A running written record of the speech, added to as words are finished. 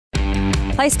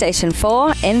PlayStation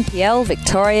 4 NPL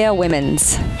Victoria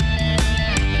Women's.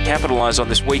 Capitalise on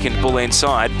this weakened Bulleen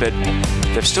side, but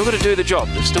they've still got to do the job.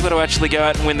 They've still got to actually go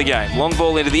out and win the game. Long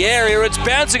ball into the area, it's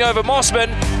bouncing over Mossman,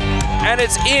 and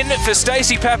it's in for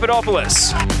Stacey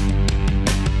Papadopoulos.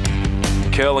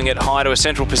 Curling it high to a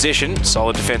central position.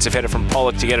 Solid defensive header from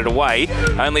Pollock to get it away.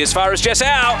 Only as far as Jess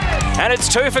out, and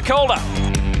it's 2 for Calder.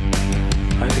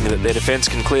 Hoping that their defence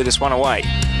can clear this one away.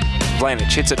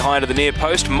 Blanich hits it high to the near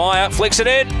post. Meyer flicks it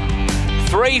in.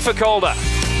 3 for Calder.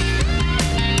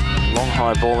 Long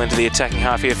high ball into the attacking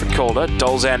half here for Calder.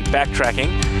 Dolzan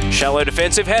backtracking. Shallow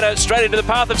defensive header straight into the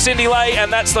path of Cindy Lay,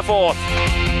 and that's the 4th.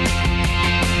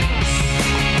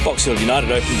 Box Hill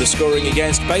United opened the scoring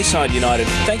against Bayside United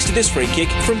thanks to this free kick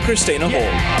from Christina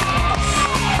Hall.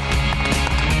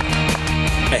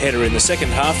 A header in the second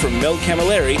half from Mel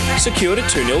Camilleri secured a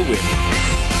 2-0 win.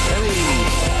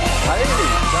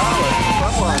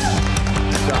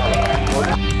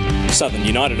 Southern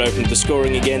United opened the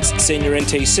scoring against Senior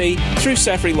NTC through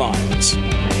Safri Lyons.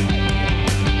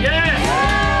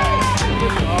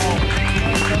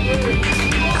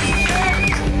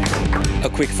 A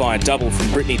quick-fire double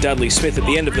from Brittany Dudley-Smith at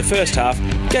the end of the first half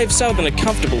gave Southern a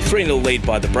comfortable 3-0 lead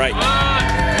by the break.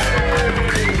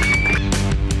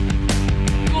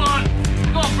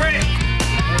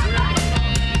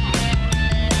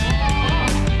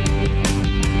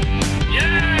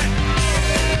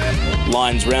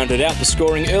 Lions rounded out the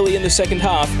scoring early in the second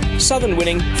half, Southern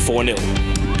winning 4-0.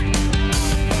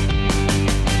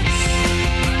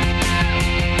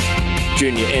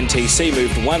 Junior NTC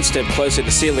moved one step closer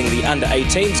to sealing the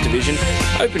under-18s division,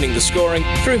 opening the scoring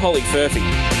through Holly Furphy.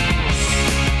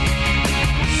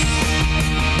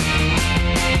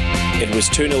 It was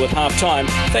 2-0 at half-time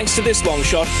thanks to this long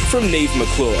shot from Neve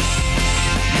McClure.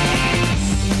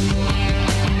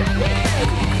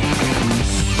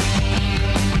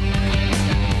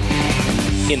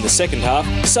 In the second half,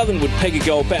 Southern would peg a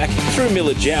goal back through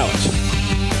Miller Jowett.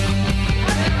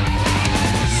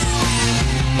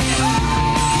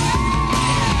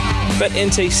 But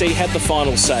NTC had the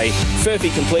final say,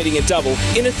 Furphy completing a double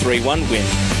in a 3-1 win.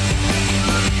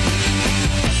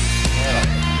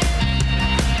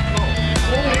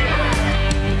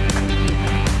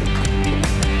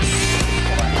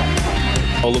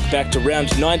 I'll look back to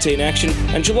round 19 action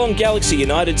and Geelong Galaxy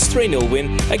United's 3-0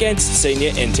 win against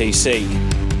Senior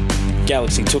NTC.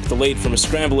 Galaxy took the lead from a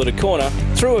scramble at a corner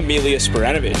through Amelia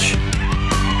Sporanovic.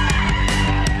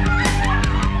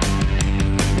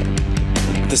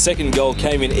 The second goal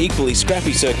came in equally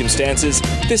scrappy circumstances,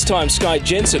 this time Sky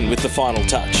Jensen with the final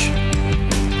touch.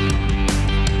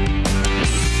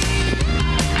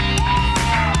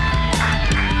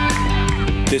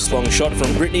 This long shot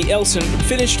from Brittany Elson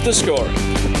finished the scoring.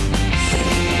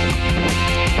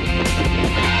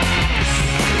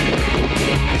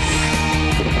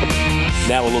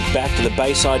 Now we'll look back to the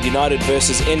Bayside United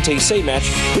versus NTC match,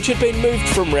 which had been moved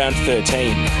from round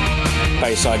 13.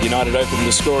 Bayside United opened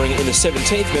the scoring in the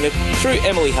 17th minute through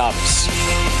Emily Harvis.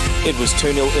 It was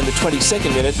 2-0 in the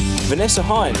 22nd minute, Vanessa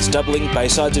Hines doubling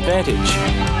Bayside's advantage.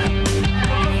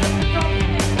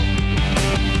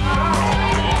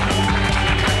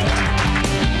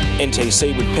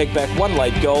 NTC would peg back one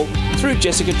late goal through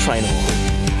Jessica Traynor.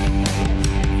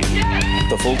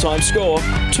 The full-time score,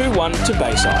 2-1 to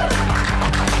Bayside.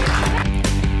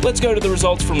 Let's go to the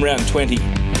results from round 20.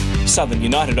 Southern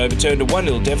United overturned a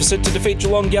 1-0 deficit to defeat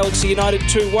Geelong Galaxy United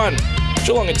 2-1.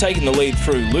 Geelong had taken the lead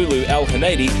through Lulu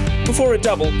Al-Hanadi before a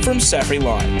double from Safri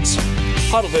Lyons.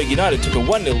 Heidelberg United took a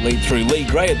 1-0 lead through Lee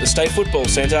Gray at the State Football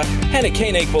Centre. Hannah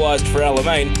Keane equalised for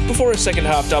Alamein before a second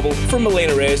half double from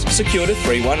Melina Ayres secured a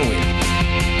 3-1 win.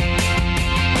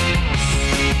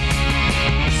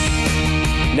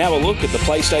 Now a look at the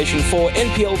PlayStation 4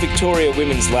 NPL Victoria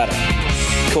Women's Ladder.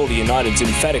 Calder United's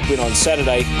emphatic win on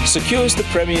Saturday secures the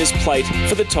Premier's plate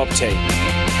for the top 10.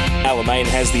 Alamein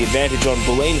has the advantage on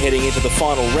Bulleen heading into the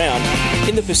final round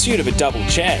in the pursuit of a double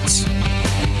chance.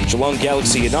 Geelong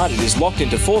Galaxy United is locked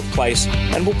into 4th place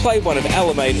and will play one of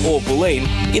Alamein or Bulleen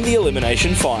in the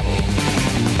elimination final.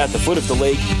 At the foot of the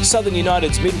league, Southern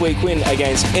United's midweek win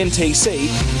against NTC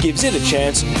gives it a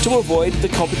chance to avoid the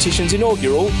competition's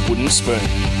inaugural wooden spoon.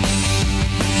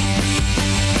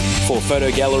 For photo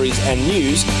galleries and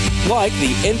news, like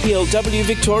the NPLw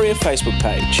Victoria Facebook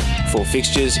page. For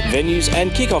fixtures, venues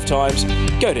and kick-off times,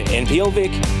 go to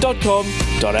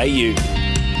nplvic.com.au.